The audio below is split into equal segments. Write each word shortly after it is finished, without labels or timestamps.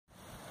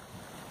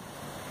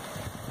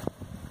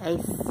I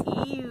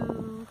see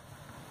you.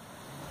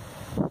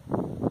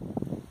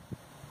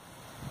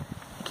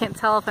 I can't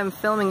tell if I'm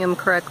filming him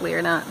correctly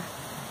or not.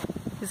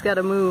 He's got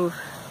to move.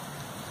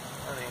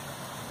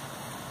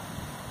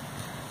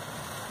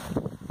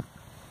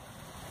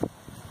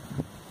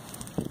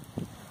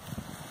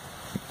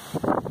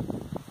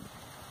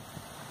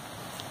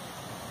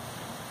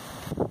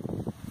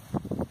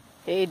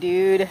 Hey,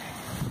 dude.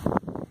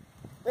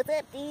 What's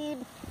up,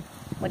 dude?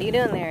 What are you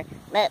doing there?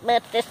 Not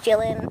much, just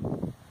chilling.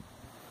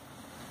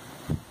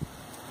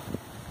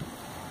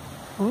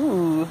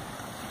 Ooh.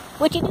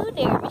 What you doing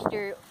there,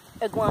 Mr.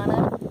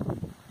 Iguana?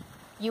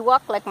 You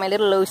walk like my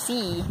little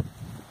OC.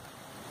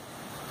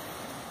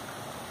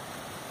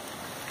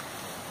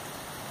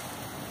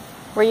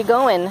 Where you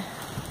going?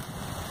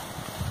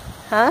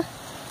 Huh?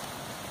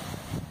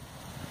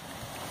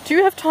 Do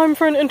you have time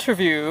for an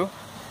interview?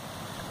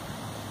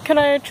 Can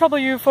I trouble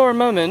you for a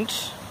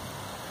moment?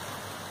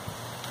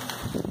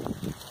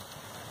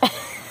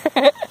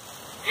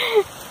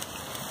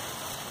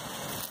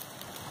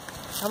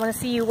 I want to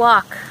see you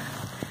walk.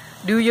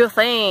 Do your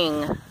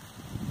thing.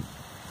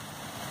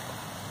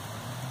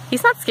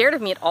 He's not scared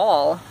of me at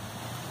all.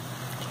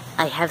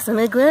 I have some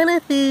iguana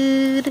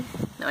food.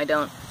 No, I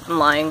don't. I'm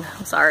lying.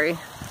 I'm sorry.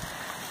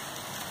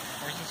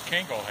 Where's his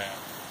Kangol hat?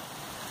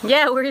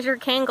 Yeah, where's your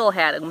Kangol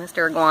hat,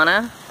 Mr.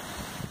 Iguana?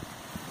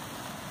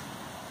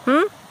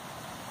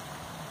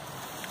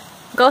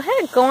 Go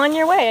ahead, go on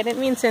your way. I didn't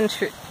mean to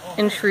intrude.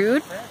 There's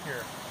a crab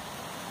here.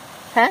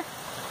 Huh? A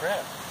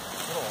crab.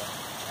 Little one.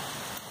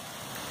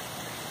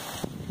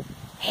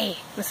 Hey,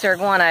 Mr.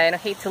 Iguana, I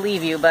hate to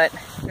leave you, but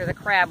there's a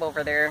crab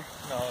over there.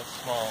 No, it's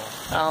small.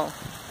 Oh.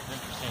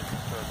 It's interesting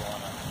for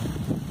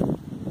iguana.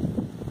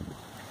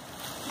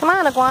 Come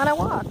on, Iguana,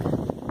 walk.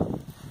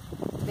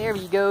 There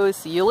he goes.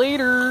 See you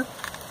later.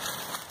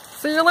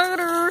 See you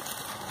later. Is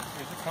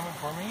it coming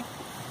for me?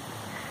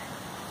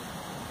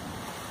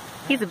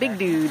 He's a big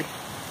dude.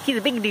 He's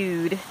a big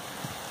dude.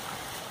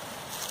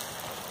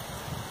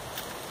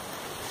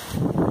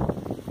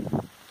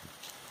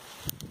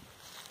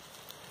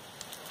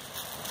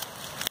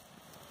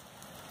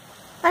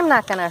 I'm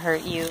not gonna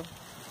hurt you.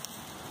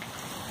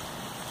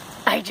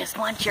 I just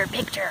want your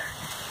picture.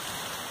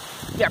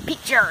 Your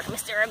picture,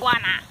 Mr.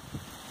 Iguana.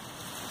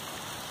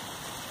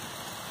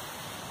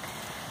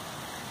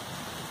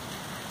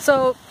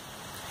 So,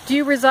 do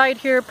you reside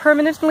here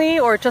permanently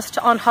or just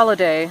on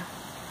holiday?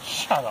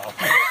 Shut up.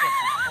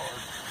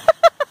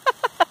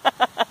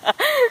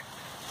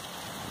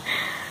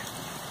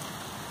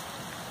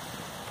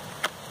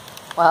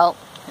 Well,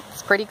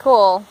 it's pretty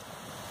cool.